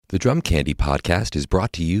The Drum Candy Podcast is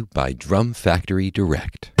brought to you by Drum Factory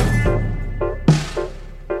Direct.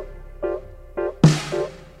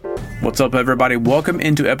 What's up, everybody? Welcome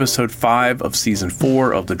into episode 5 of season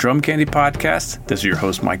 4 of the Drum Candy Podcast. This is your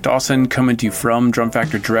host, Mike Dawson, coming to you from Drum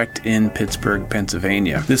Factory Direct in Pittsburgh,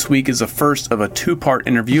 Pennsylvania. This week is the first of a 2-part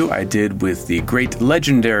interview I did with the great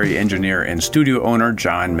legendary engineer and studio owner,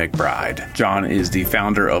 John McBride. John is the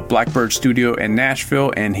founder of Blackbird Studio in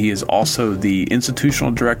Nashville, and he is also the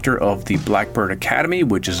institutional director of the Blackbird Academy,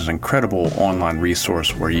 which is an incredible online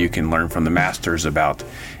resource where you can learn from the masters about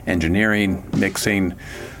engineering, mixing,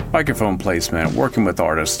 microphone placement, working with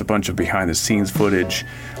artists, a bunch of behind-the-scenes footage.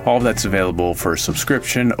 All of that's available for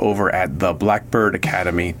subscription over at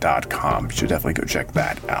theblackbirdacademy.com. You should definitely go check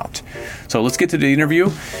that out. So let's get to the interview.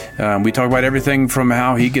 We talk about everything from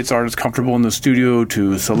how he gets artists comfortable in the studio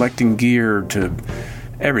to selecting gear to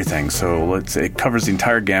everything. So it covers the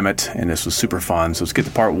entire gamut, and this was super fun. So let's get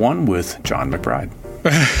to part 1 with John McBride.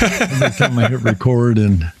 Every time I hit record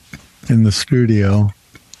in the studio,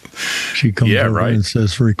 she comes over and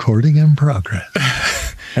says, "Recording in progress."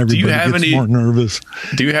 Everybody gets more nervous.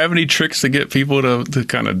 Do you have any tricks to get people to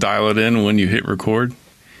kind of dial it in when you hit record?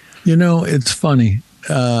 You know, it's funny.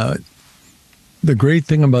 The great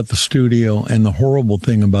thing about the studio and the horrible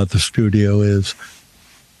thing about the studio is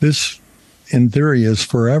this, in theory, is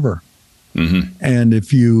forever. Mm-hmm. And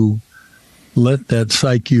if you let that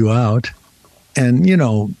psych you out, and, you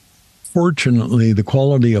know, fortunately, the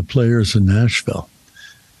quality of players in Nashville,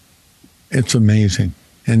 it's amazing.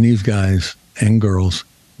 And these guys and girls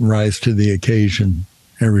rise to the occasion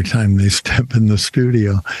every time they step in the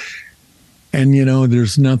studio. And, you know,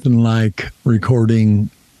 there's nothing like recording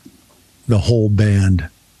the whole band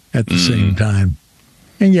at the same time.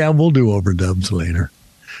 And yeah, we'll do overdubs later.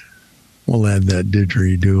 We'll add that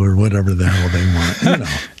didgeridoo or whatever the hell they want. You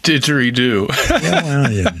know. Didgeridoo. Yeah, well,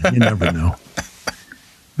 yeah, you never know.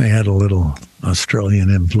 They had a little Australian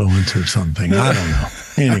influence or something. I don't know.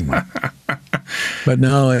 Anyway. But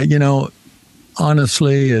no, you know,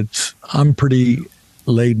 honestly, I'm pretty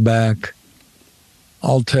laid back.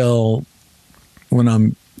 I'll tell when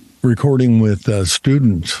I'm recording with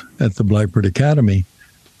students at the Blackbird Academy,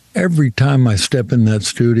 every time I step in that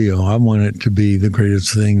studio, I want it to be the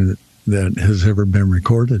greatest thing that has ever been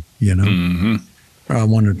recorded, you know? Mm-hmm. I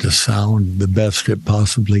want it to sound the best it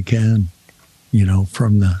possibly can. You know,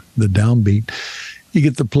 from the downbeat, you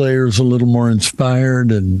get the players a little more inspired,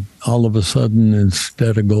 and all of a sudden,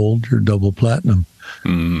 instead of gold, you're double platinum.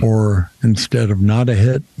 Mm. Or instead of not a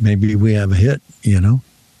hit, maybe we have a hit, you know.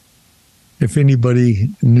 If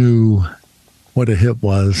anybody knew what a hit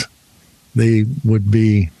was, they would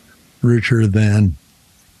be richer than,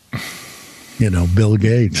 you know, Bill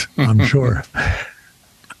Gates, I'm sure.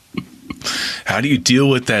 How do you deal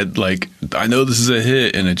with that? Like, I know this is a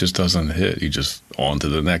hit and it just doesn't hit. You just on to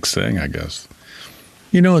the next thing, I guess.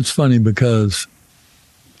 You know, it's funny because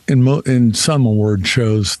in some award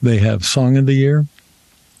shows, they have Song of the Year,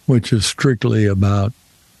 which is strictly about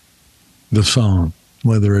the song,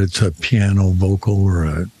 whether it's a piano vocal or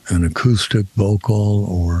an acoustic vocal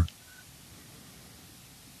or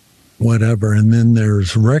whatever. And then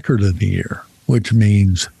there's Record of the Year, which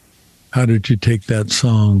means how did you take that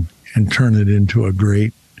song and turn it into a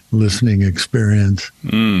great listening experience.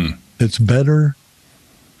 It's better,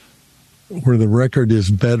 where the record is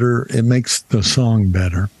better, it makes the song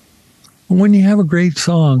better. When you have a great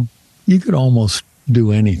song, you could almost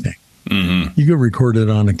do anything. Mm-hmm. You could record it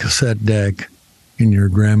on a cassette deck in your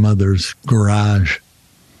grandmother's garage,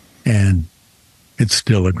 and it's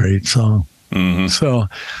still a great song. Mm-hmm. So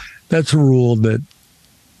that's a rule that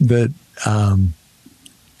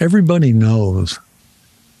everybody knows.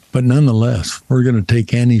 But nonetheless, we're going to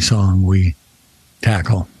take any song we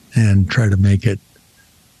tackle and try to make it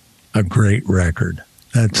a great record.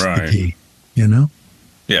 That's the key, you know?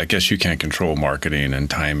 Yeah, I guess you can't control marketing and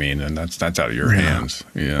timing, and that's out of your hands.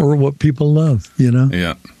 Yeah. Or what people love, you know?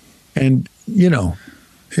 Yeah. And, you know,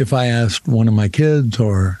 if I asked one of my kids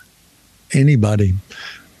or anybody,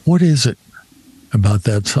 what is it about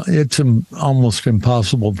that song? It's almost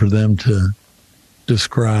impossible for them to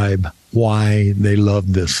describe why they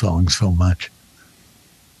love this song so much.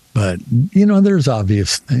 But, you know, there's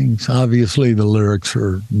obvious things. Obviously, the lyrics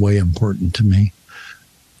are way important to me.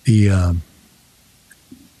 The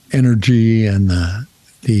energy and the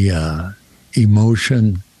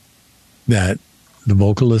emotion that the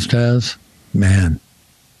vocalist has, man,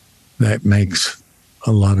 that makes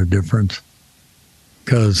a lot of difference.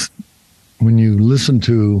 Because when you listen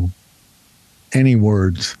to any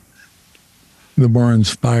words, the more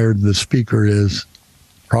inspired the speaker is,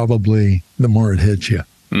 probably the more it hits you.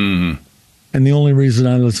 Mm-hmm. And the only reason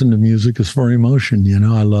I listen to music is for emotion.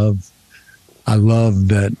 I love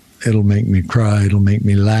that it'll make me cry. It'll make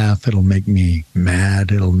me laugh. It'll make me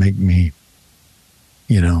mad. It'll make me,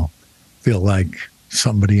 feel like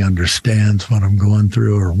somebody understands what I'm going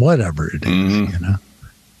through or whatever it is,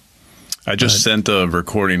 I just sent a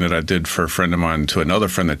recording that I did for a friend of mine to another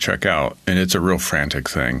friend to check out, and it's a real frantic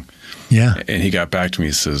thing. Yeah. And he got back to me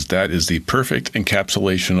and says, that is the perfect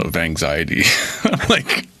encapsulation of anxiety. I'm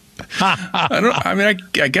like,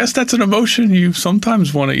 I guess that's an emotion you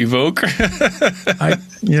sometimes want to evoke.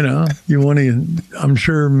 You want to, I'm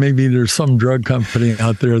sure maybe there's some drug company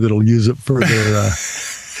out there that'll use it for their,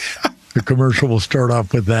 the commercial will start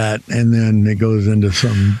off with that, and then it goes into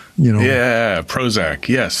some, Yeah, Prozac,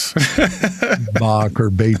 yes. Bach or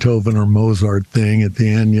Beethoven or Mozart thing at the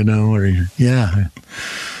end,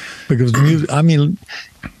 Because music,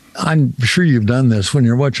 I'm sure you've done this when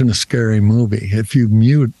you're watching a scary movie. If you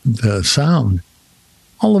mute the sound,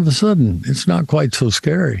 all of a sudden, it's not quite so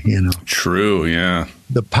scary, True, yeah.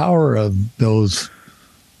 The power of those,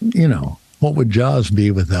 what would Jaws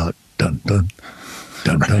be without dun, dun,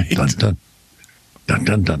 dun, dun, dun, dun, dun,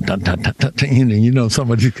 dun, dun, dun, dun, dun, dun,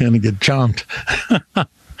 somebody's going to get chomped.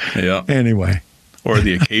 Yeah. Anyway. Or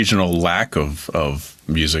the occasional lack of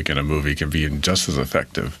music in a movie can be just as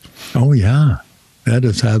effective. Oh, yeah. That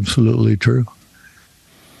is absolutely true.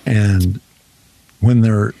 And when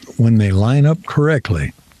they line up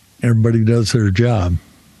correctly, everybody does their job.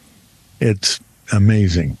 It's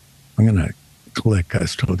amazing. I'm going to click. I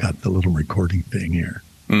still got the little recording thing here.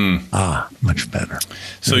 Much better.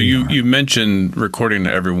 So you mentioned recording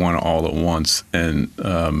everyone all at once, and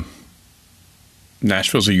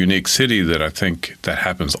Nashville's a unique city that I think that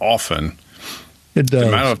happens often. It does. The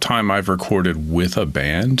amount of time I've recorded with a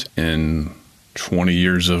band in 20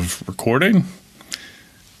 years of recording,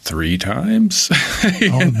 3 times.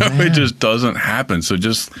 It just doesn't happen. So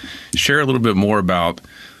just share a little bit more about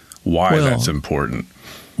why that's important.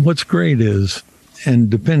 What's great is, and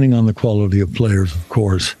depending on the quality of players, of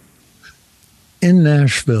course, in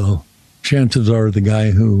Nashville, chances are the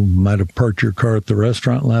guy who might have parked your car at the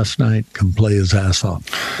restaurant last night can play his ass off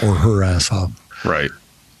or her ass off. Right.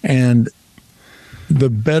 And the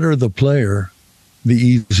better the player, the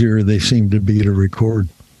easier they seem to be to record.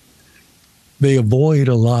 They avoid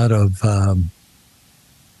a lot of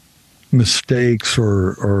mistakes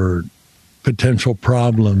or potential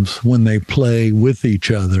problems when they play with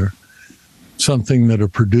each other, something that a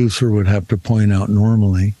producer would have to point out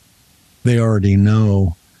normally. They already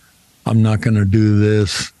know, I'm not going to do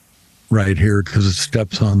this right here because it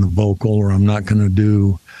steps on the vocal, or I'm not going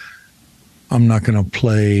to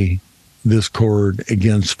play this chord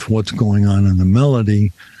against what's going on in the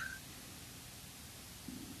melody.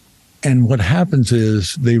 And what happens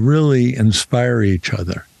is they really inspire each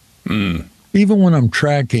other. Even when I'm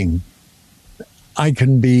tracking, I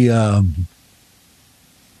can be, I'm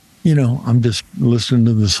just listening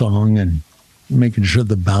to the song and making sure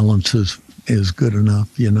the balance is good enough,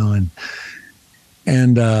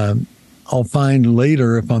 and I'll find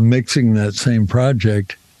later if I'm mixing that same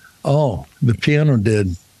project, the piano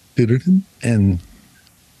did, and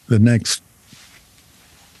the next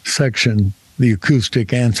section, the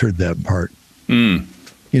acoustic answered that part. And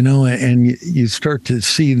you start to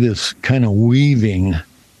see this kind of weaving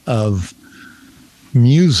of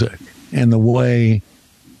music and the way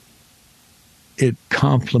it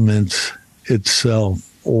complements itself,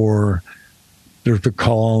 or there's a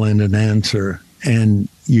call and an answer, and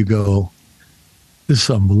you go, this is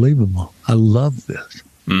unbelievable. I love this.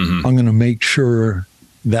 I'm going to make sure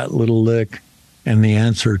that little lick and the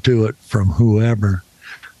answer to it from whoever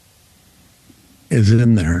is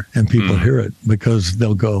in there, and people hear it, because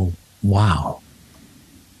they'll go, wow,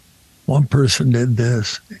 one person did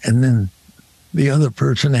this, and then the other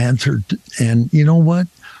person answered, and you know what?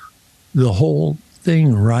 The whole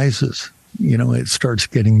thing rises. It starts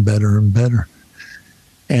getting better and better.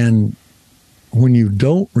 And when you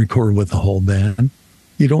don't record with the whole band,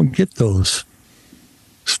 you don't get those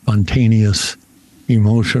spontaneous,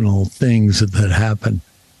 emotional things that happen.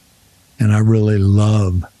 And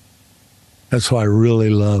that's why I really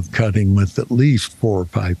love cutting with at least 4 or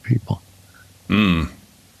 5 people. And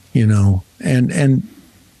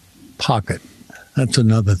pocket. That's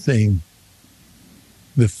another thing.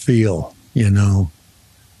 The feel,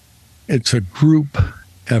 it's a group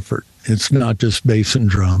effort. It's not just bass and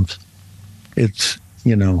drums. It's,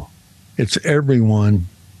 it's everyone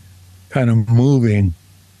kind of moving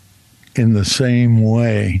in the same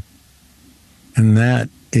way. And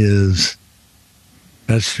that's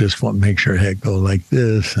just what makes your head go like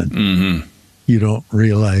this. And you don't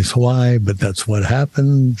realize why, but that's what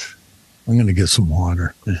happens. I'm going to get some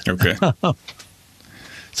water. Okay.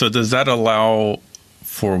 So does that allow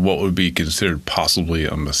for what would be considered possibly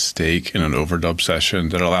a mistake in an overdub session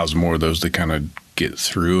that allows more of those to kind of get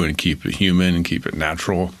through and keep it human and keep it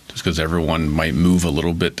natural, just because everyone might move a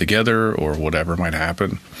little bit together or whatever might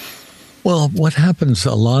happen? Well, what happens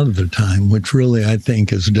a lot of the time, which really I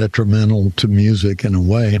think is detrimental to music in a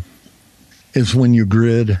way, is when you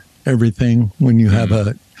grid everything, when you have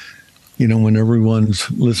when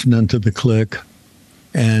everyone's listening to the click.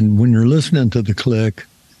 And when you're listening to the click,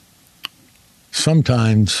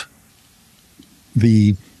 sometimes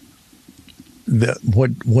what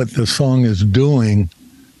the song is doing,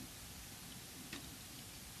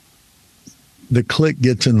 the click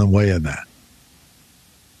gets in the way of that.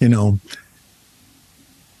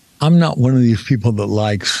 I'm not one of these people that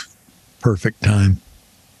likes perfect time.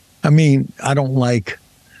 I mean, I don't like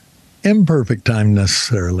imperfect time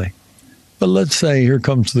necessarily. But let's say here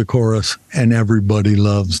comes the chorus and everybody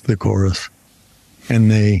loves the chorus. And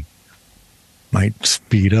they might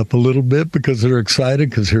speed up a little bit because they're excited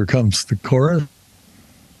because here comes the chorus.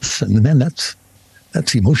 And then that's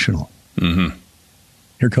emotional. Mm-hmm.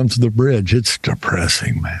 Here comes the bridge. It's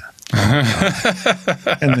depressing, man.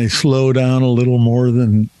 And they slow down a little more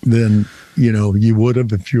than you would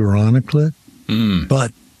have if you were on a clip.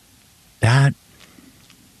 But that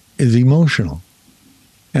is emotional.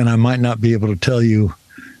 And I might not be able to tell you,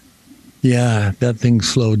 yeah, that thing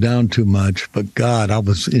slowed down too much, but God, I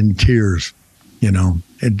was in tears.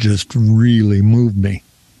 It just really moved me.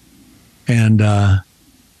 And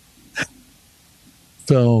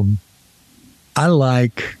so I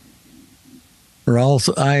like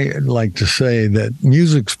to say that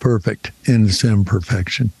music's perfect in its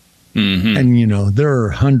imperfection. Mm-hmm. And, there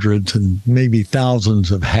are hundreds and maybe thousands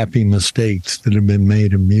of happy mistakes that have been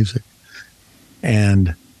made in music.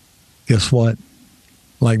 And guess what?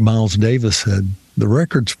 Like Miles Davis said, the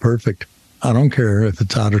record's perfect. I don't care if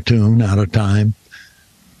it's out of tune, out of time.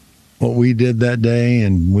 What we did that day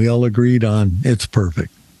and we all agreed on, it's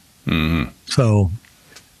perfect. Mm-hmm. So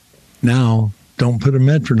now don't put a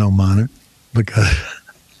metronome on it because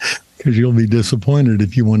you'll be disappointed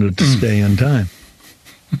if you want it to stay in time.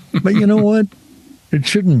 But you know what? It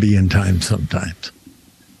shouldn't be in time sometimes.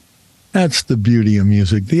 That's the beauty of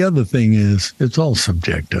music. The other thing is, it's all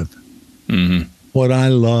subjective. Mm-hmm. What I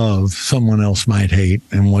love, someone else might hate,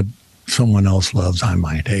 and what someone else loves, I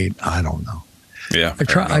might hate. I don't know. Yeah,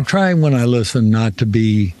 I try when I listen not to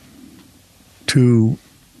be too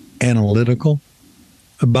analytical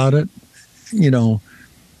about it.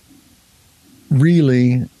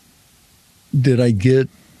 Really,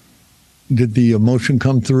 did the emotion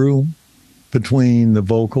come through between the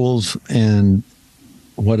vocals and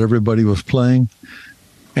what everybody was playing?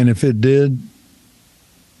 And if it did,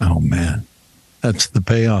 oh man, that's the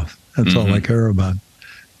payoff. That's all I care about.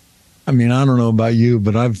 I mean, I don't know about you,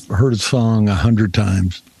 but I've heard a song 100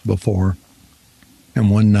 times before. And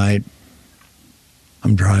one night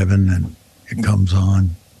I'm driving and it comes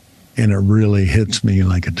on and it really hits me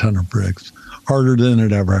like a ton of bricks, harder than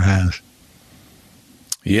it ever has.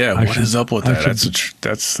 Yeah, what is up with that?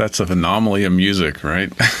 That's an anomaly of music, right?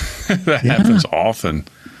 That happens often.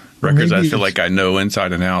 Records I feel like I know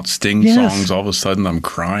inside and out. Sting songs, all of a sudden I'm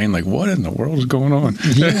crying. Like, what in the world is going on?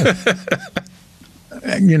 Yeah.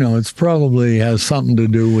 It's probably has something to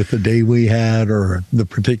do with the day we had or the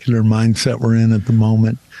particular mindset we're in at the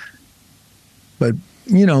moment. But,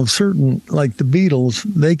 certain, like the Beatles,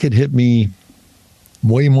 they could hit me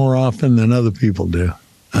way more often than other people do.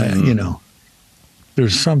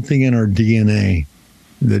 There's something in our DNA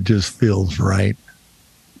that just feels right.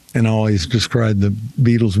 And I always describe the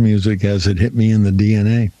Beatles music as it hit me in the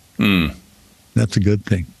DNA. That's a good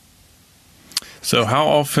thing. So how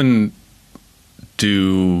often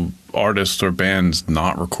do artists or bands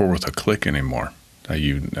not record with a click anymore that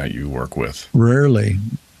you work with? Rarely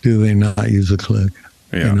do they not use a click.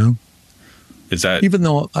 Yeah. Is that even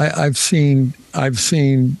though I've seen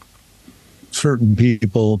certain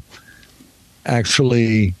people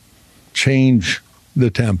actually change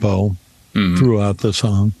the tempo throughout the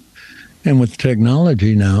song. And with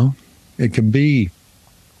technology now, it can be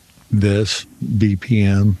this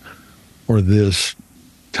BPM or this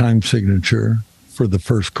time signature for the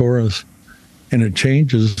first chorus, and it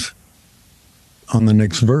changes on the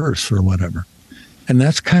next verse or whatever. And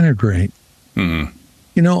that's kind of great.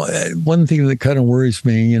 Mm-hmm. One thing that kind of worries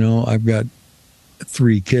me, I've got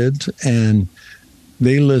 3 kids, and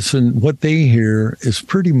they listen, what they hear is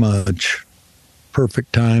pretty much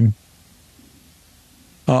perfect time.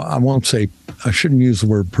 I shouldn't use the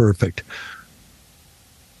word perfect,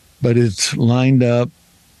 but it's lined up,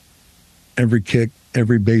 every kick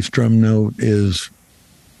every bass drum note is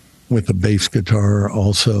with a bass guitar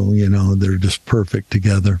also, they're just perfect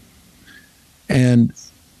together. And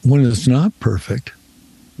when it's not perfect,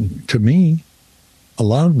 to me, a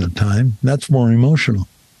lot of the time, that's more emotional.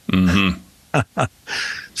 Mm-hmm.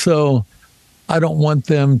 So I don't want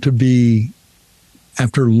them to be,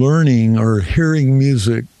 after learning or hearing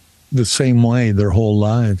music the same way their whole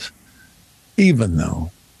lives, even though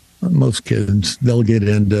most kids, they'll get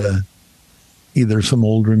into either some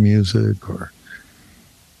older music or,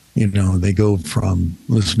 they go from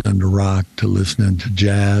listening to rock to listening to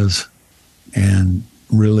jazz and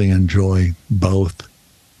really enjoy both.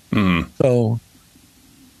 Mm. So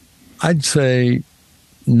I'd say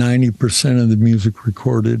 90% of the music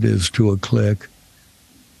recorded is to a click.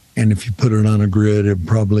 And if you put it on a grid, it'd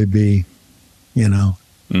probably be,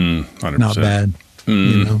 100%. not bad,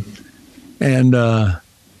 And,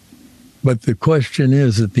 but the question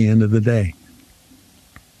is, at the end of the day,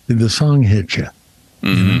 did the song hit you?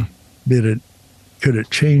 Mm-hmm. Could it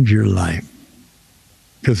change your life?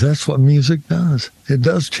 Because that's what music does. It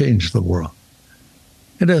does change the world.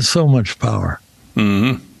 It has so much power.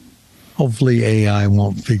 Mm-hmm. Hopefully AI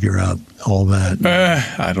won't figure out all that.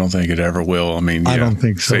 I don't think it ever will. I mean, I don't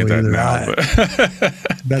think so say either. That now, but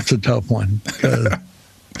that's a tough one. Because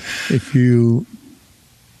if you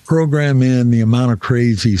program in the amount of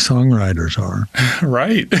crazy songwriters are,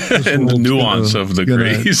 right, and the nuance of the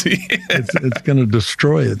crazy, it's going to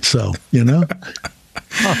destroy itself. Yeah,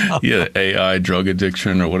 AI, drug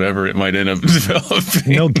addiction, or whatever it might end up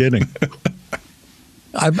developing. No kidding.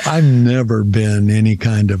 I've never been any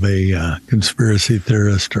kind of a conspiracy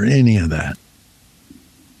theorist or any of that.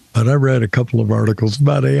 But I read a couple of articles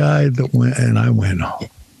about AI and I went, oh,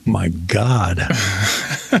 my God.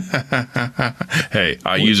 Hey,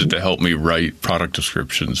 I use it to help me write product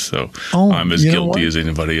descriptions, so I'm as guilty as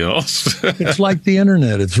anybody else. It's like the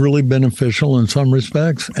internet. It's really beneficial in some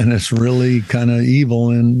respects, and it's really kind of evil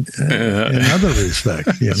in other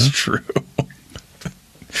respects. That's true.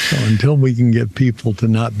 So until we can get people to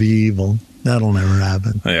not be evil, that'll never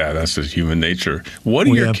happen. Yeah, that's just human nature. What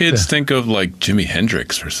do your kids think of like Jimi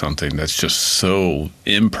Hendrix or something that's just so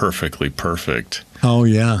imperfectly perfect? Oh,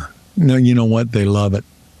 yeah. No, you know what? They love it.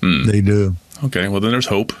 They do. Okay, well, then there's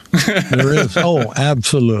hope. There is. Oh,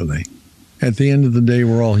 absolutely. At the end of the day,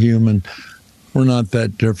 we're all human. We're not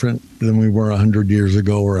that different than we were 100 years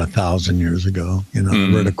ago or 1,000 years ago. I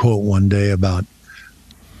read a quote one day about,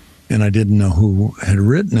 and I didn't know who had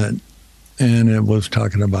written it, and it was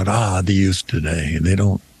talking about, the youth today, they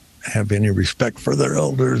don't have any respect for their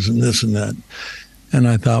elders and this and that. And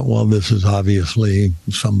I thought, well, this is obviously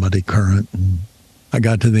somebody current. And I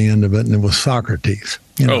got to the end of it, and it was Socrates.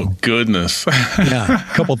 Oh, goodness. Yeah, a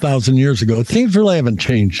couple thousand years ago. Things really haven't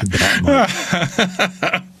changed that much.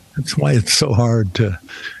 That's why it's so hard to,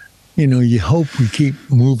 you hope we keep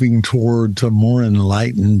moving towards a more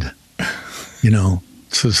enlightened,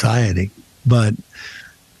 society. But,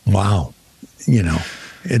 wow,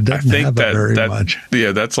 it doesn't have it very much.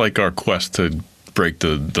 Yeah, that's like our quest to break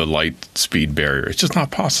the light speed barrier. It's just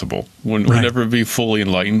not possible. We'll never be fully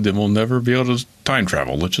enlightened, and we'll never be able to time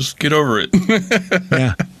travel. Let's just get over it.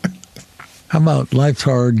 Yeah. How about life's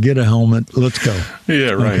hard, get a helmet, let's go. Yeah,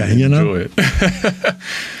 right. Okay, enjoy it.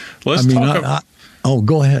 Let's talk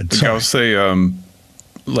go ahead. Sorry. I would say,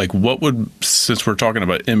 what would, since we're talking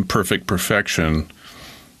about imperfect perfection,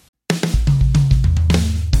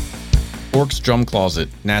 Forks Drum Closet,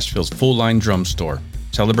 Nashville's full-line drum store.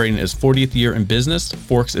 Celebrating its 40th year in business,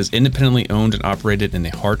 Forks is independently owned and operated in the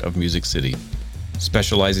heart of Music City.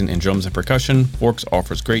 Specializing in drums and percussion, Forks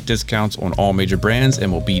offers great discounts on all major brands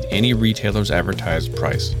and will beat any retailer's advertised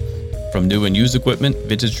price. From new and used equipment,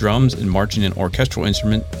 vintage drums, and marching and orchestral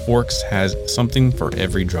instrument, Forks has something for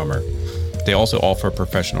every drummer. They also offer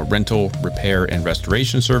professional rental, repair, and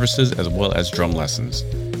restoration services, as well as drum lessons.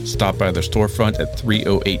 Stop by their storefront at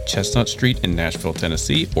 308 Chestnut Street in Nashville,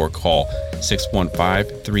 Tennessee, or call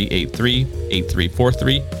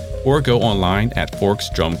 615-383-8343, or go online at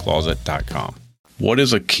forksdrumcloset.com. What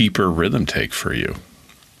is a keeper rhythm take for you?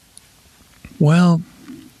 Well,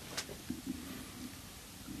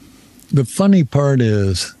 the funny part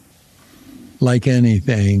is, like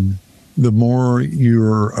anything, the more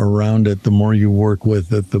you're around it, the more you work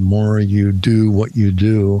with it, the more you do what you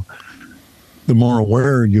do, the more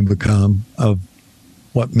aware you become of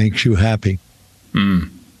what makes you happy.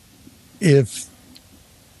 If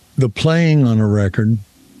the playing on a record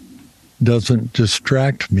doesn't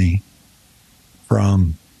distract me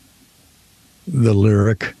from the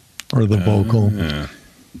lyric or the vocal,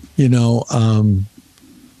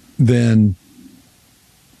 then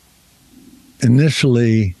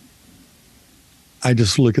initially I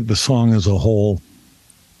just look at the song as a whole,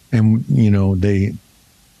 and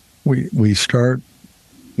we start,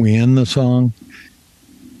 we end the song,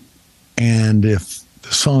 and if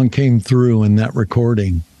the song came through in that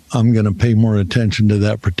recording, I'm going to pay more attention to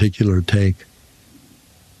that particular take.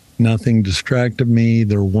 Nothing distracted me.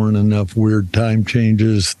 There weren't enough weird time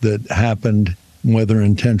changes that happened, whether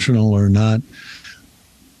intentional or not.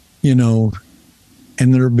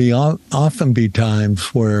 And there'll often be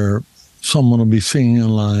times where someone will be singing a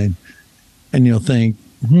line and you'll think,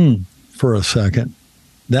 for a second,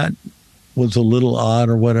 that was a little odd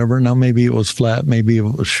or whatever. Now, maybe it was flat, maybe it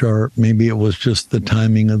was sharp, maybe it was just the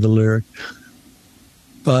timing of the lyric.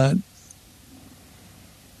 But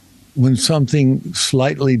when something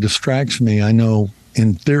slightly distracts me, I know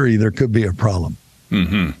in theory there could be a problem.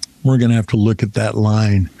 Mm-hmm. We're going to have to look at that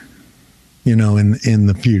line, in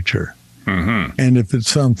the future. Mm-hmm. And if it's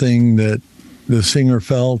something that the singer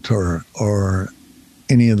felt or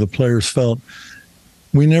any of the players felt,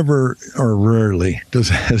 we never, or rarely,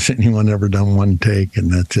 has anyone ever done one take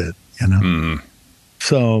and that's it, Mm-hmm.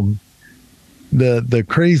 So the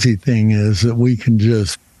crazy thing is that we can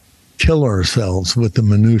just kill ourselves with the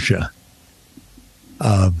minutia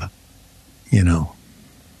of,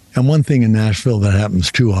 And one thing in Nashville that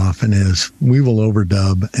happens too often is we will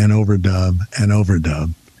overdub and overdub and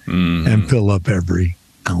overdub and fill up every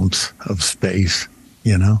ounce of space,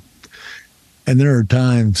 And there are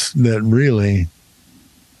times that really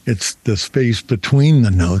it's the space between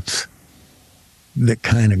the notes that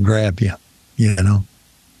kind of grab you,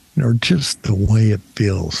 or just the way it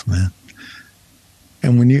feels, man.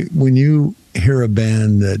 And when you hear a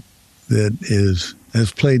band that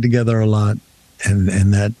has played together a lot and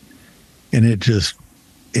it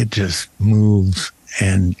just moves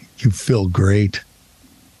and you feel great,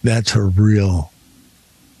 that's a real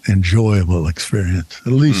enjoyable experience,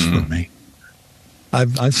 at least for me.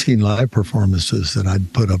 I've seen live performances that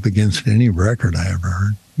I'd put up against any record I ever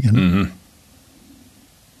heard, Mm-hmm.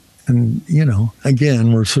 And,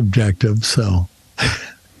 again, we're subjective, so.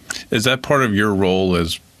 Is that part of your role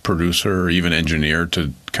as producer or even engineer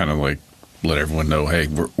to kind of like let everyone know, hey,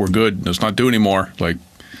 we're good, let's not do anymore? Like,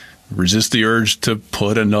 resist the urge to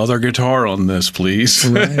put another guitar on this, please.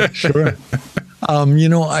 Right, sure.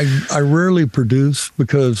 I rarely produce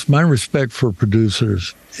because my respect for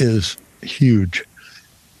producers is huge.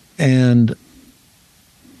 And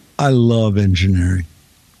I love engineering.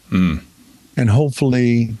 And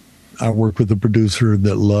hopefully I work with a producer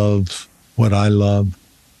that loves what I love.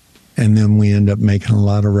 And then we end up making a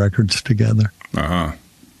lot of records together. Uh-huh.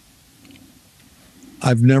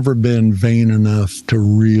 I've never been vain enough to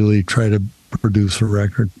really try to produce a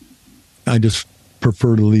record. I just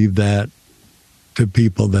prefer to leave that to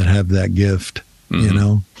people that have that gift,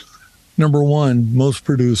 Number one, most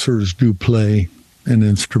producers do play an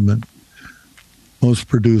instrument. Most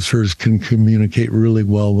producers can communicate really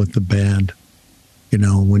well with the band,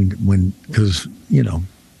 because,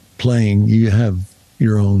 playing, you have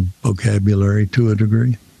your own vocabulary to a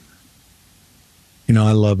degree.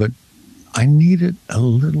 I love it. I need it a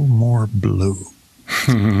little more blue.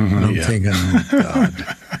 And I'm thinking, oh,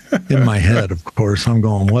 God. In my head, of course, I'm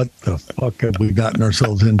going, what the fuck have we gotten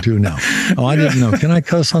ourselves into now? Oh, I didn't know. Can I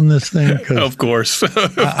cuss on this thing? Of course.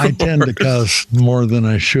 I tend to cuss more than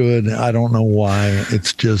I should. I don't know why.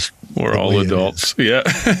 It's just we're all adults. Yeah.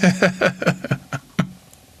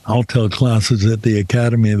 I'll tell classes at the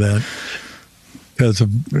academy that because of,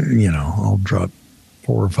 I'll drop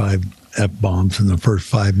 4 or 5 F-bombs in the first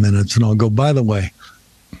 5 minutes, and I'll go, by the way,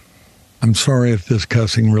 I'm sorry if this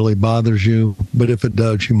cussing really bothers you, but if it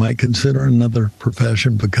does, you might consider another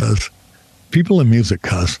profession because people in music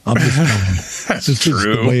cuss. I'm just telling you. This is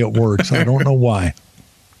the way it works. I don't know why.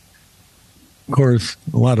 Of course,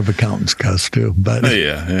 a lot of accountants cuss too, but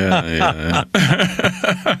yeah.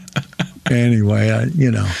 Anyway,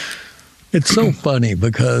 it's so funny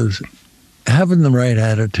because having the right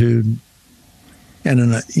attitude,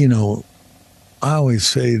 and I always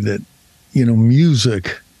say that,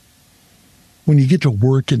 music. When you get to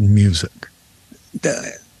work in music,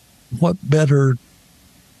 what better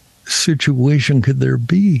situation could there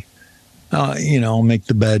be? I'll make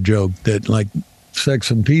the bad joke that like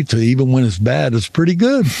sex and pizza, even when it's bad, is pretty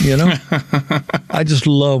good, I just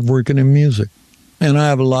love working in music. And I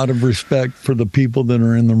have a lot of respect for the people that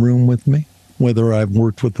are in the room with me, whether I've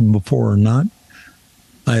worked with them before or not.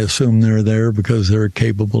 I assume they're there because they're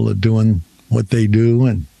capable of doing what they do,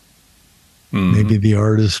 and maybe the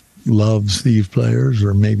artist loves these players,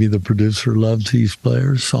 or maybe the producer loves these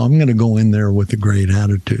players. So I'm going to go in there with a great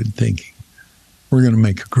attitude, thinking we're going to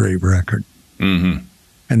make a great record. Mm-hmm.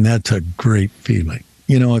 And that's a great feeling.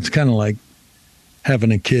 It's kind of like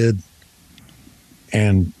having a kid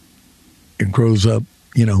and it grows up,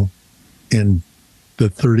 in the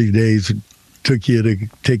 30 days it took you to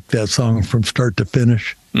take that song from start to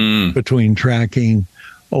finish, between tracking,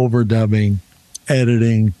 overdubbing,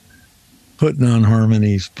 editing, putting on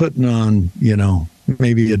harmonies, putting on,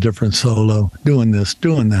 maybe a different solo, doing this,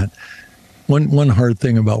 doing that. One hard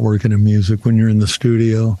thing about working in music when you're in the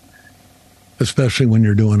studio, especially when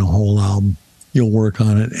you're doing a whole album, you'll work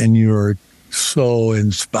on it and you're so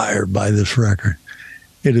inspired by this record.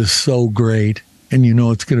 It is so great. And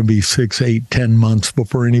it's going to be 6, 8, 10 months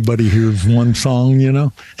before anybody hears one song,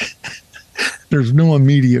 There's no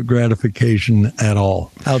immediate gratification at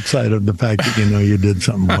all, outside of the fact that you did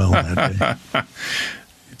something well that day.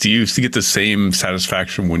 Do you get the same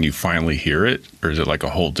satisfaction when you finally hear it, or is it like a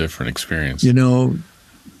whole different experience? And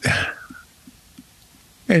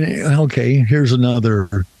okay, here's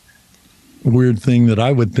another weird thing that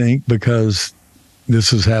I would think, because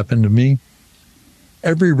this has happened to me.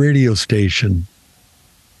 Every radio station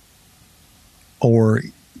or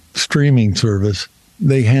streaming service,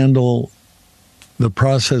 they handle the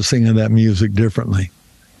processing of that music differently.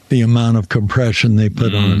 The amount of compression they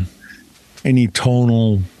put on, any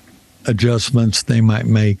tonal adjustments they might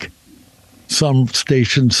make. Some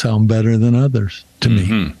stations sound better than others to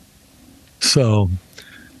me. So,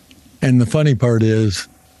 and the funny part is,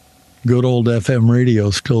 good old FM radio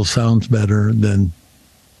still sounds better than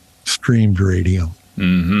streamed radio.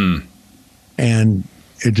 And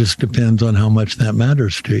it just depends on how much that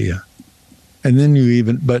matters to you. And then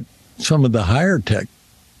but some of the higher tech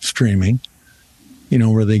streaming,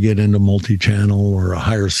 where they get into multi-channel or a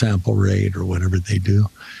higher sample rate or whatever they do,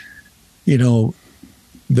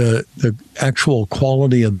 the actual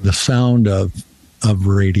quality of the sound of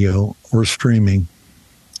radio or streaming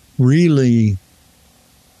really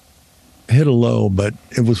hit a low, but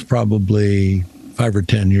it was probably 5 or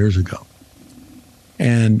 10 years ago.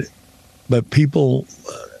 But people,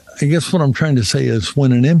 I guess what I'm trying to say is,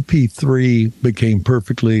 when an MP3 became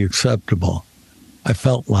perfectly acceptable, I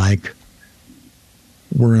felt like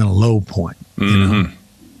we're in a low point.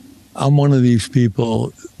 I'm one of these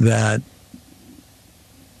people that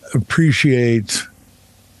appreciates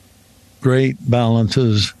great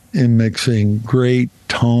balances in mixing, great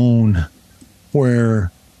tone,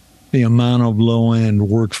 where the amount of low end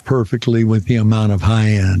works perfectly with the amount of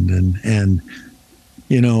high end, and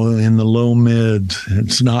in the low mids,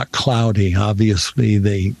 it's not cloudy. Obviously,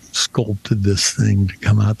 they sculpted this thing to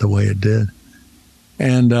come out the way it did.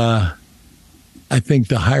 And I think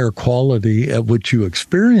the higher quality at which you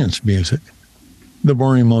experience music, the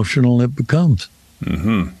more emotional it becomes.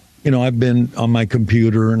 I've been on my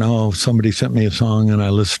computer and, somebody sent me a song and I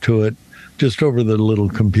listen to it just over the little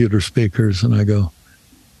computer speakers and I go,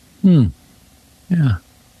 yeah.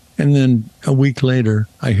 And then a week later,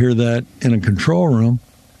 I hear that in a control room.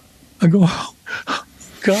 I go, oh,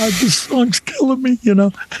 God, this song's killing me,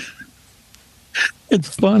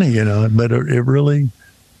 It's funny, but it really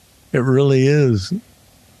is.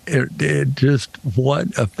 It just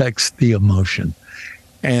what affects the emotion.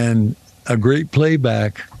 And a great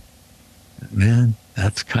playback, man,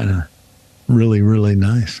 that's kind of really, really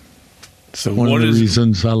nice. So one of the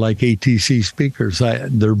reasons I like ATC speakers,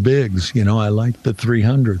 they're bigs. I like the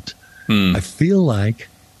 300s. I feel like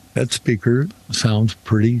that speaker sounds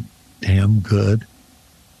pretty damn good,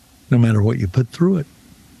 no matter what you put through it.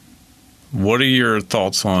 What are your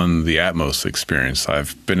thoughts on the Atmos experience?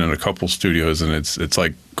 I've been in a couple studios, and it's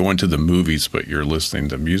like going to the movies, but you're listening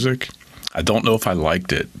to music. I don't know if I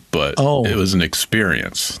liked it, but it was an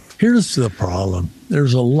experience. Here's the problem.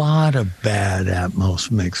 There's a lot of bad Atmos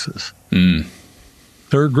mixes.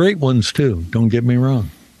 There are great ones, too. Don't get me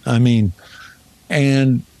wrong. I mean,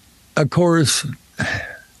 and, of course,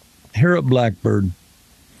 here at Blackbird,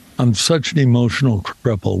 I'm such an emotional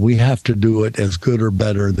cripple. We have to do it as good or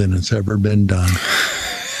better than it's ever been done.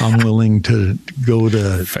 I'm willing to go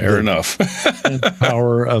to fair enough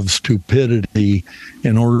power of stupidity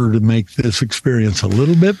in order to make this experience a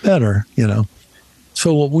little bit better,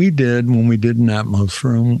 So what we did when we did an Atmos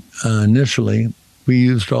room initially, we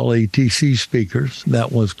used all ATC speakers.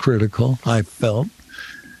 That was critical, I felt.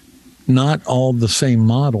 Not all the same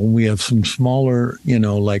model. We have some smaller,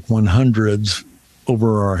 like 100s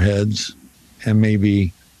over our heads and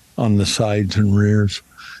maybe on the sides and rears.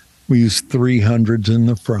 We use 300s in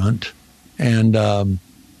the front. And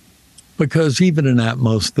because even in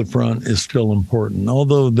Atmos, the front is still important.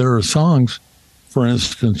 Although there are songs, for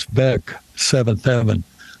instance, Beck, Seventh Heaven,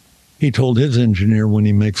 he told his engineer when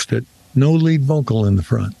he mixed it, no lead vocal in the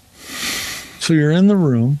front. So you're in the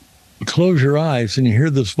room, you close your eyes, and you hear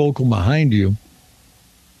this vocal behind you.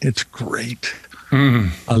 It's great.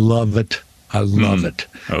 I love it. I love it.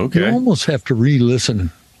 Okay. You almost have to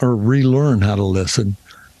re-listen or relearn how to listen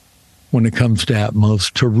when it comes to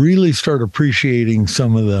Atmos to really start appreciating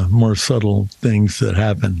some of the more subtle things that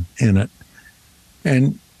happen in it.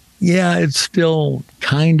 And yeah, it's still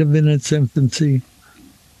kind of in its infancy.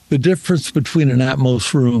 The difference between an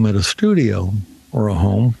Atmos room at a studio or a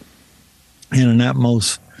home and an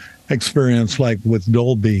Atmos experience like with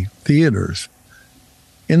Dolby theaters,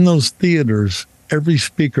 in those theaters, every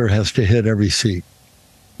speaker has to hit every seat.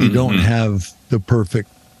 You don't have the perfect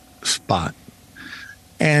spot.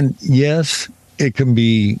 And yes, it can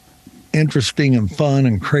be interesting and fun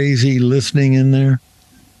and crazy listening in there.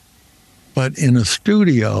 But in a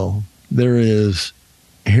studio, here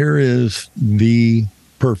is the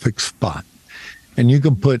perfect spot. And you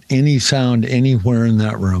can put any sound anywhere in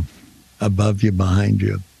that room, above you, behind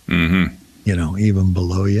you, even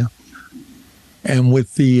below you. And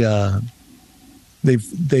with the,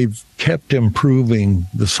 they've kept improving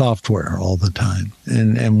the software all the time.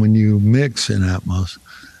 And when you mix in Atmos,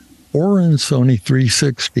 or in Sony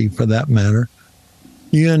 360 for that matter,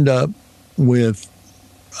 you end up with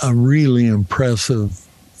a really impressive,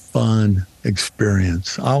 fun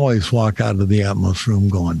experience. I always walk out of the Atmos room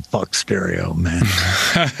going, fuck stereo, man.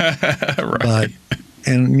 Right.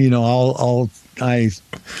 I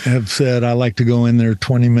have said I like to go in there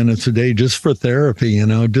 20 minutes a day just for therapy,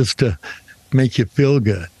 just to make you feel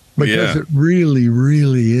good. Because it really,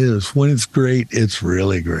 really is. When it's great, it's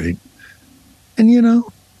really great. And,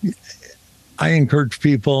 I encourage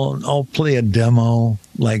people, I'll play a demo,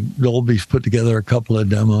 like Dolby's put together a couple of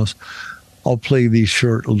demos. I'll play these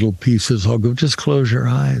short little pieces. I'll go, just close your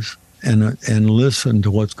eyes and listen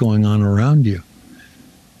to what's going on around you.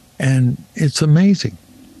 And it's amazing,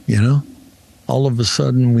 All of a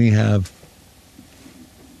sudden we have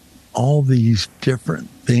all these different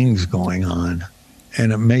things going on,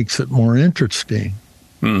 and it makes it more interesting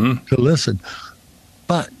to listen.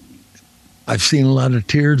 But I've seen a lot of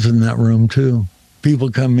tears in that room, too. People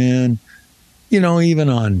come in, even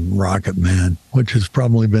on Rocket Man, which has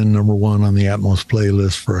probably been number one on the Atmos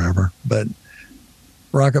playlist forever. But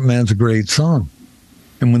Rocket Man's a great song.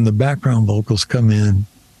 And when the background vocals come in,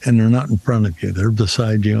 and they're not in front of you, they're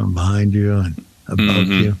beside you and behind you and above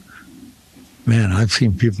you, man, I've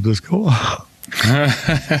seen people just go, oh.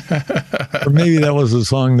 Or maybe that was a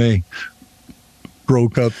song they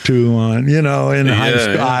broke up to on, in high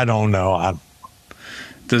school. I don't know.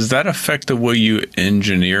 Does that affect the way you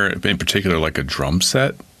engineer, in particular, like a drum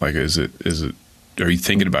set? Like, are you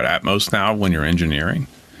thinking about Atmos now when you're engineering?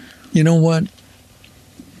 You know what?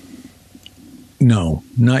 No,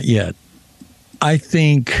 not yet. I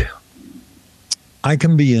think I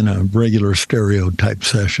can be in a regular stereo type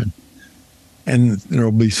session, and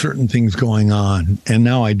there'll be certain things going on. And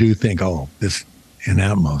now I do think, this in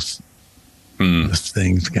Atmos, this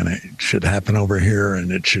thing's should happen over here, and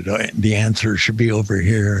the answer should be over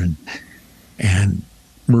here, and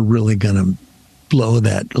we're really gonna blow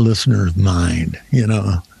that listener's mind.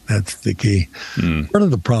 That's the key. Part of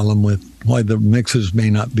the problem with why the mixes may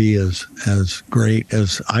not be as great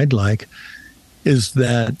as I'd like is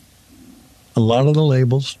that a lot of the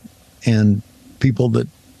labels and people that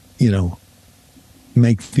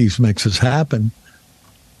make these mixes happen,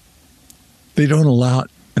 they don't allow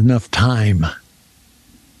enough time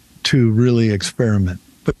to really experiment.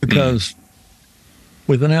 But because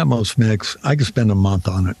with an Atmos mix, I could spend a month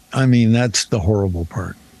on it. I mean, that's the horrible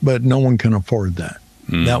part. But no one can afford that.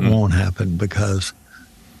 That won't happen because,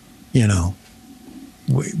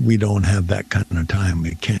 we don't have that kind of time.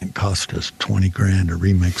 It can't cost us $20,000 to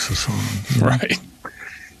remix a song. Right.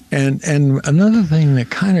 And another thing that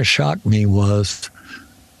kind of shocked me was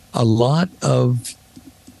a lot of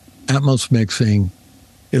Atmos mixing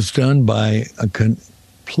is done by a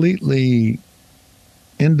completely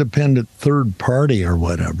independent third party or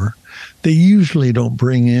whatever. They usually don't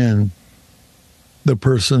bring in the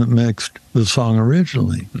person that mixed the song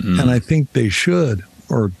originally. And I think they should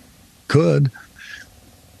or could,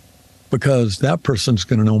 because that person's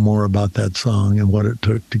going to know more about that song and what it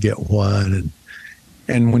took to get what.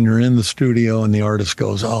 And when you're in the studio and the artist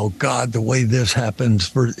goes, oh, God, the way this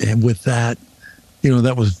happens with that,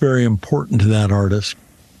 that was very important to that artist.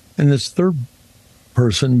 And this third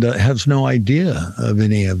person has no idea of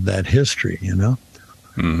any of that history,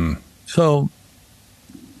 So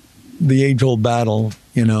the age-old battle,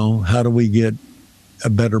 how do we get a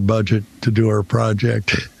better budget to do our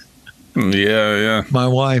project? Yeah. My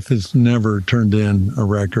wife has never turned in a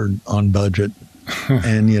record on budget.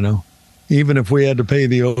 And, even if we had to pay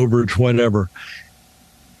the overage, whatever,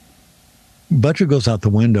 budget goes out the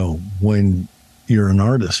window when you're an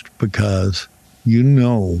artist, because You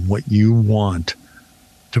know what you want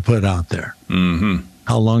to put out there. Mm-hmm.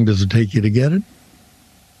 How long does it take you to get it?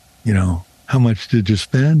 You know, how much did you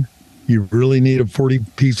spend? You really need a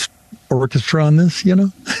 40-piece orchestra on this, you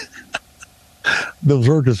know? Those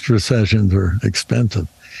orchestra sessions are expensive.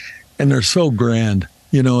 And they're so grand.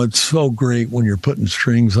 You know, it's so great when you're putting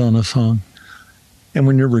strings on a song. And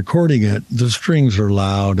when you're recording it, the strings are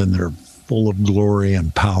loud and they're full of glory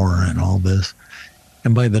and power and all this.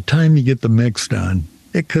 And by the time you get the mix done,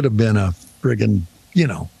 it could have been a friggin', you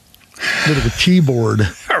know, bit of a keyboard.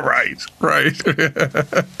 Right.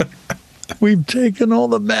 We've taken all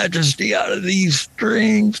the majesty out of these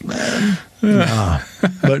strings, man.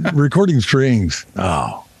 But recording strings,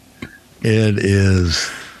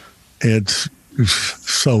 it's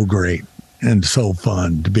so great and so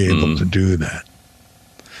fun to be able to do that.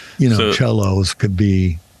 You know, cellos could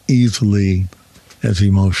be easily as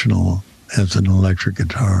emotional as an electric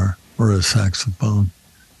guitar or a saxophone.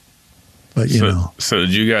 But, you know. So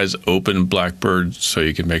did you guys open Blackbird so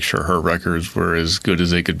you could make sure her records were as good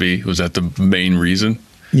as they could be? Was that the main reason?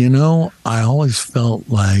 You know, I always felt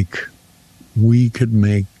like we could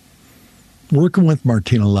make, working with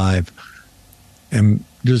Martina live and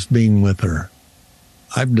just being with her,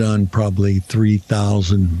 I've done probably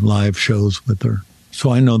 3,000 live shows with her.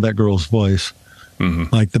 So I know that girl's voice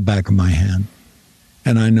like the back of my hand.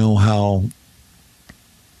 And I know how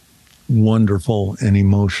wonderful and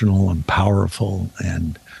emotional and powerful,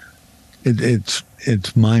 and it's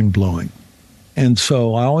mind-blowing. And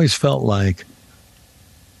so I always felt like,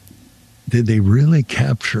 did they really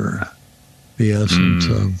capture the essence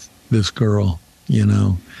of this girl, you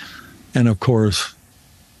know? And of course,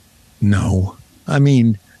 no. I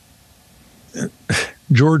mean,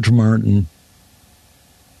 George Martin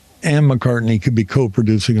and McCartney could be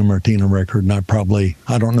co-producing a Martina record, and I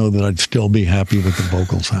don't know that I'd still be happy with the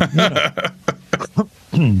vocal sound.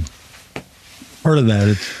 You know? Part of that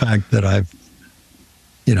is the fact that I've,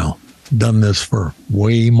 you know, done this for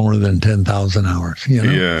way more than 10,000 hours, you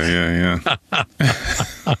know? Yeah.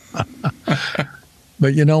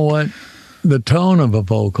 But you know what? The tone of a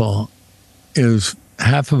vocal is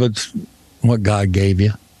half of it's what God gave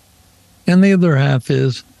you, and the other half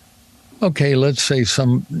is, okay, let's say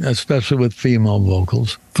especially with female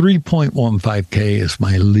vocals, 3.15K is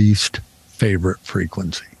my least favorite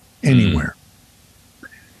frequency anywhere.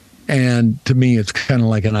 And to me, it's kind of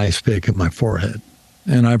like an ice pick in my forehead.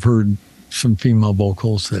 And I've heard some female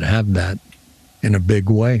vocals that have that in a big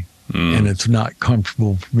way. And it's not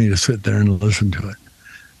comfortable for me to sit there and listen to it.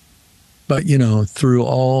 But, you know, through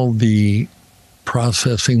all the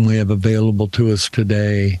processing we have available to us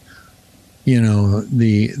today, you know,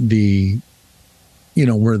 you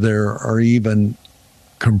know, where there are even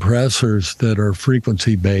compressors that are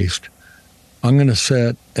frequency based, I'm going to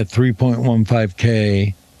set at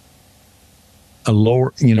 3.15K a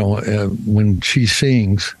lower, you know, when she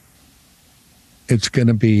sings, it's going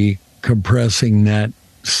to be compressing that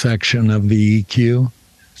section of the EQ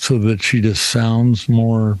so that she just sounds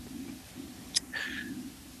more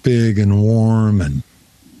big and warm, and,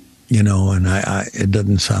 you know, and it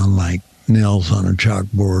doesn't sound like nails on a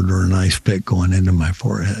chalkboard or an ice pick going into my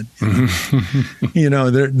forehead. You know,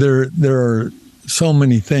 there are so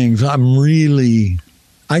many things. I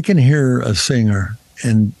can hear a singer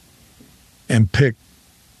and pick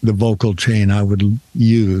the vocal chain I would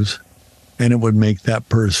use, and it would make that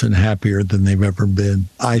person happier than they've ever been,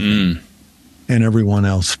 I think, and everyone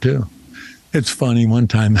else too. It's funny, one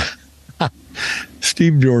time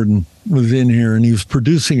Steve Jordan was in here and he was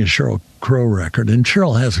producing a Sheryl Crow record, and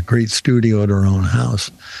Sheryl has a great studio at her own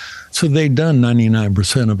house. So they'd done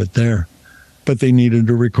 99% of it there, but they needed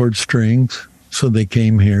to record strings. So they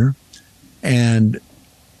came here, and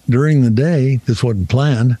during the day, this wasn't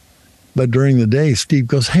planned, but during the day, Steve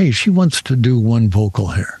goes, hey, she wants to do one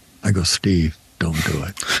vocal here. I go, Steve, don't do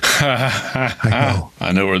it. I go,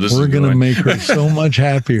 I know where this is going. We're going to make her so much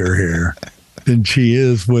happier here than she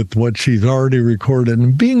is with what she's already recorded.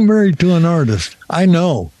 And being married to an artist, I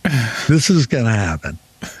know this is going to happen.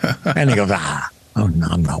 And he goes, oh, no,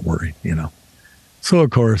 I'm not worried, you know. So,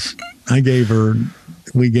 of course, we gave her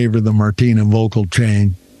the Martina vocal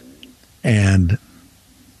chain, and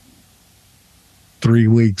 3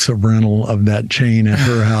 weeks of rental of that chain at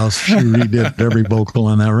her house. She redid every vocal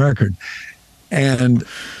on that record. And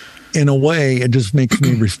in a way, it just makes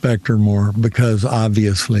me respect her more, because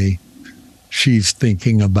obviously she's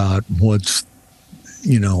thinking about what's,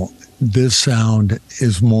 you know, this sound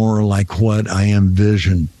is more like what I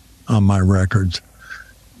envision on my records.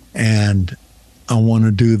 And I want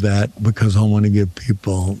to do that because I want to give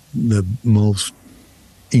people the most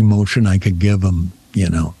emotion I could give them, you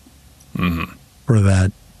know. Mm-hmm. for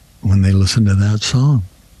that when they listen to that song.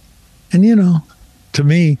 And, to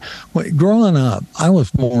me, growing up, I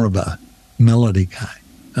was more of a melody guy.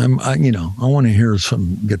 I want to hear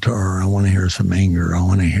some guitar. I want to hear some anger. I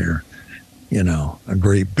want to hear, a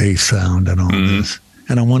great bass sound and all this.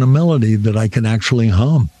 And I want a melody that I can actually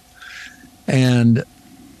hum. And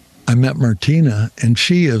I met Martina, and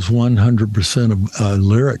she is 100% a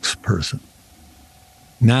lyrics person.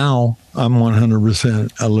 Now I'm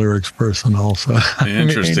 100% a lyrics person also.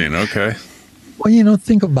 Interesting. Okay. Well,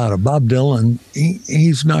 think about it. Bob Dylan,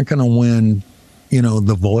 he's not going to win,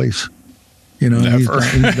 The Voice. Never.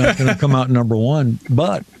 He's not going to come out number one.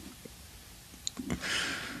 But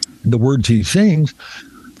the words he sings,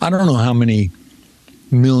 I don't know how many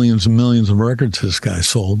millions and millions of records this guy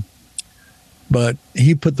sold, but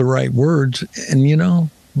he put the right words. And,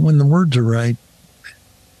 when the words are right,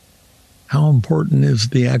 how important is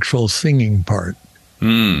the actual singing part?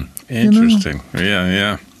 Interesting.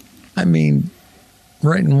 Yeah. I mean,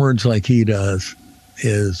 writing words like he does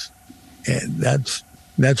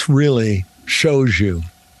that's really shows you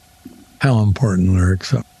how important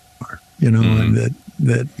lyrics are, and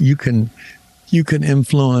that you can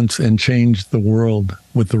influence and change the world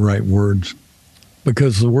with the right words,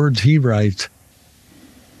 because the words he writes,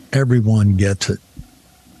 everyone gets it.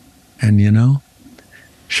 And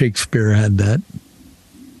Shakespeare had that.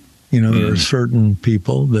 There are certain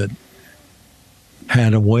people that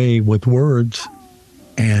had a way with words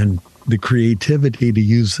and the creativity to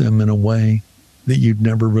use them in a way that you'd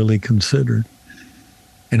never really considered.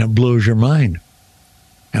 And it blows your mind.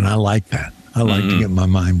 And I like that. I like to get my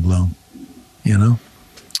mind blown,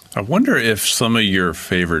 I wonder if some of your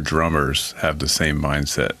favorite drummers have the same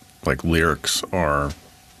mindset, like lyrics are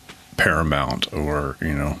paramount, or,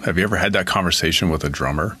 have you ever had that conversation with a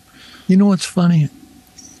drummer? What's funny?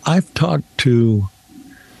 I've talked to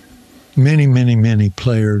many, many, many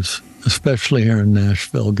players, especially here in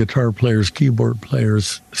Nashville, guitar players, keyboard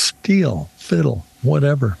players, steel, fiddle,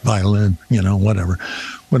 whatever, violin, whatever,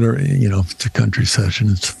 if it's a country session,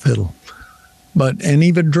 it's fiddle. And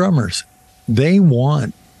even drummers, they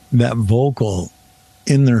want that vocal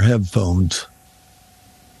in their headphones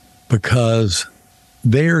because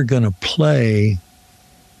they're going to play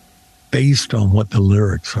based on what the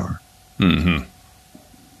lyrics are. Mm-hmm.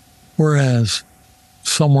 Whereas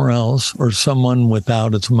somewhere else, or someone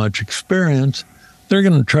without as much experience, they're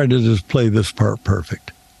going to try to just play this part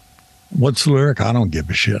perfect. What's the lyric? I don't give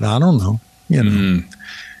a shit. I don't know.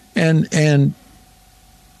 And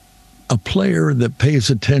a player that pays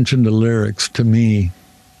attention to lyrics, to me,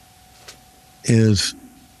 is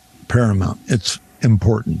paramount. It's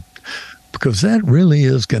important, because that really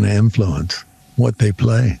is going to influence what they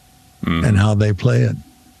play and how they play it.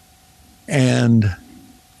 And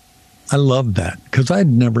I love that, because I'd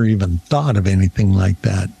never even thought of anything like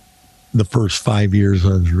that the first 5 years I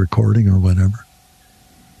was recording or whatever.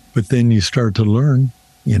 But then you start to learn,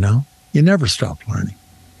 you never stop learning.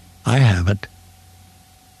 I haven't.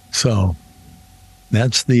 So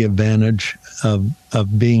that's the advantage of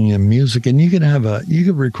being in music. And you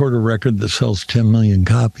could record a record that sells 10 million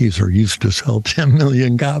copies, or used to sell 10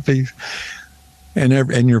 million copies,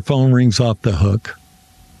 and your phone rings off the hook.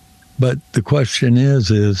 But the question is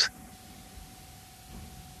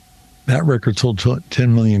that record sold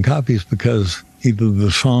 10 million copies because either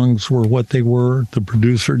the songs were what they were, the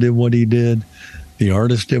producer did what he did, the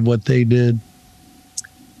artist did what they did,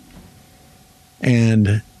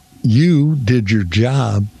 and you did your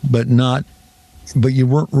job, but you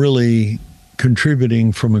weren't really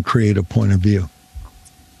contributing from a creative point of view.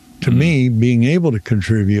 To me, being able to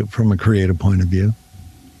contribute from a creative point of view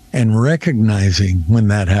and recognizing when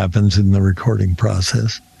that happens in the recording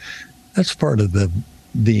process, that's part of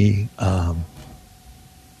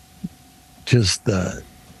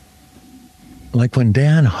like when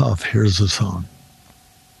Dan Huff hears a song.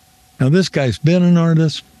 Now, this guy's been an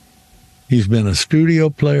artist. He's been a studio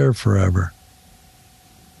player forever.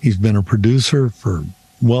 He's been a producer for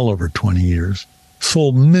well over 20 years.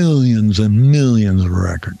 Sold millions and millions of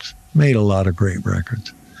records. Made a lot of great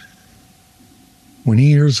records. When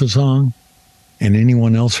he hears a song, and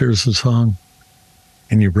anyone else hears a song,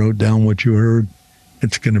 and you wrote down what you heard,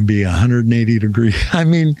 it's going to be 180 degrees. I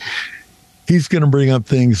mean, he's going to bring up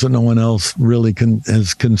things that no one else really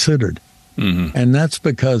has considered. Mm-hmm. And that's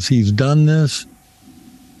because he's done this.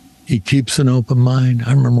 He keeps an open mind.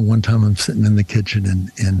 I remember one time I'm sitting in the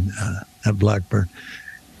kitchen at Blackbird,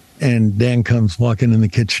 and Dan comes walking in the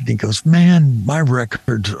kitchen. He goes, "Man, my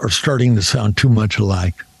records are starting to sound too much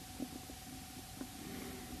alike,"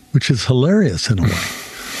 which is hilarious in a way.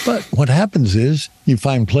 But what happens is you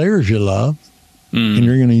find players you love, and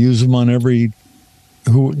you're going to use them on every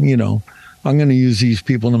I'm going to use these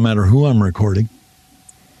people no matter who I'm recording.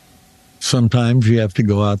 Sometimes you have to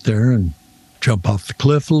go out there and jump off the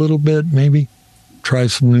cliff a little bit, maybe. Try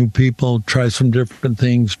some new people, try some different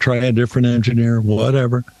things, try a different engineer,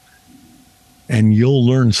 whatever. And you'll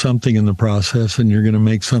learn something in the process, and you're going to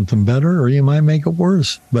make something better, or you might make it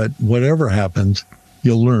worse. But whatever happens,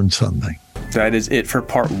 you'll learn something. That is it for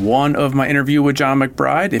part 1 of my interview with John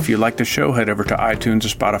McBride. If you like the show, head over to iTunes or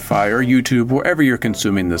Spotify or YouTube, wherever you're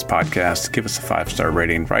consuming this podcast. Give us a 5-star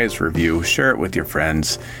rating, write us a review, share it with your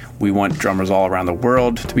friends. We want drummers all around the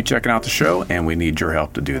world to be checking out the show, and we need your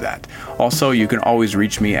help to do that. Also, you can always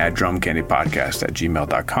reach me at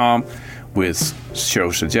drumcandypodcast@gmail.com with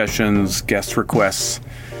show suggestions, guest requests,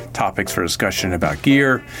 topics for discussion about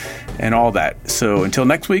gear, and all that. So until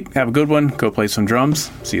next week, have a good one. Go play some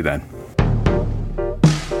drums. See you then.